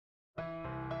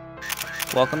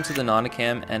Welcome to the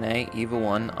Nauticam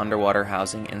NA-EVA1 underwater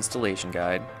housing installation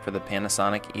guide for the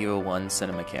Panasonic EVA-1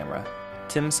 cinema camera.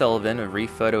 Tim Sullivan of Reef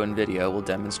Photo and Video will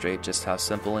demonstrate just how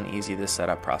simple and easy this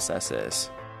setup process is.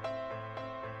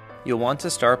 You'll want to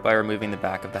start by removing the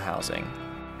back of the housing.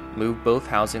 Move both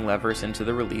housing levers into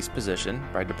the release position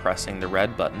by depressing the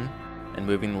red button and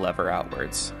moving the lever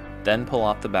outwards. Then pull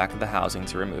off the back of the housing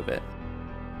to remove it.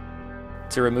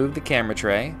 To remove the camera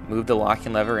tray, move the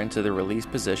locking lever into the release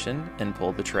position and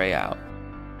pull the tray out.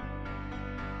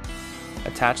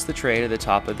 Attach the tray to the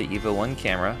top of the EVA-1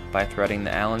 camera by threading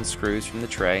the Allen screws from the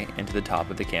tray into the top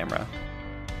of the camera.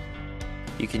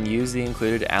 You can use the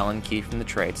included Allen key from the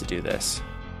tray to do this.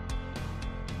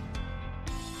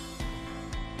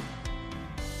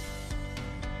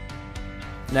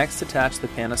 Next, attach the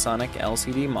Panasonic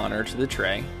LCD monitor to the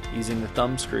tray using the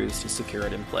thumb screws to secure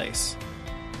it in place.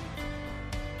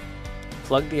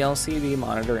 Plug the LCD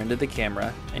monitor into the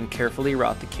camera and carefully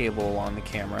route the cable along the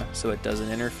camera so it doesn't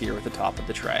interfere with the top of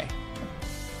the tray.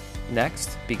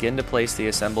 Next, begin to place the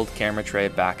assembled camera tray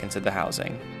back into the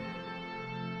housing.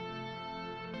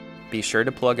 Be sure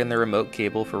to plug in the remote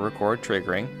cable for record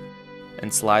triggering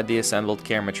and slide the assembled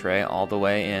camera tray all the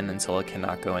way in until it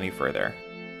cannot go any further.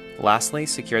 Lastly,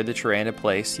 secure the tray into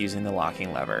place using the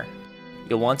locking lever.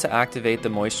 You'll want to activate the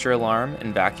moisture alarm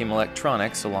and vacuum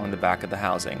electronics along the back of the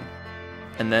housing,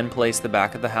 and then place the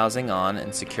back of the housing on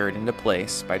and secure it into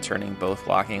place by turning both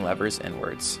locking levers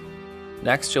inwards.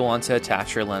 Next, you'll want to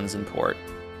attach your lens and port.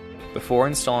 Before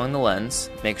installing the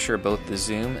lens, make sure both the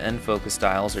zoom and focus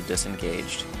dials are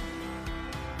disengaged.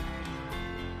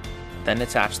 Then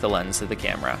attach the lens to the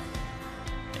camera.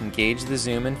 Engage the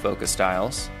zoom and focus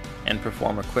dials, and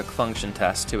perform a quick function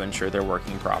test to ensure they're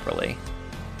working properly.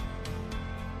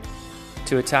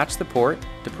 To attach the port,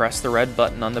 depress the red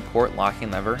button on the port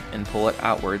locking lever and pull it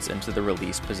outwards into the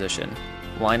release position.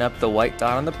 Line up the white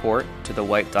dot on the port to the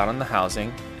white dot on the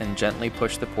housing and gently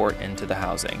push the port into the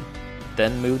housing.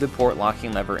 Then move the port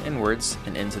locking lever inwards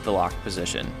and into the locked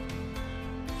position.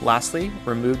 Lastly,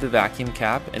 remove the vacuum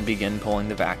cap and begin pulling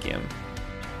the vacuum.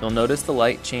 You'll notice the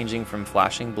light changing from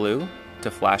flashing blue to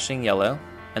flashing yellow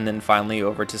and then finally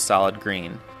over to solid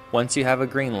green. Once you have a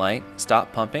green light,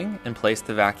 stop pumping and place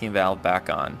the vacuum valve back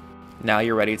on. Now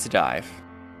you're ready to dive.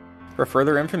 For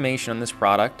further information on this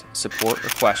product, support, or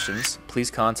questions,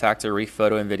 please contact our Reef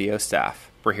Photo and Video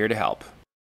staff. We're here to help.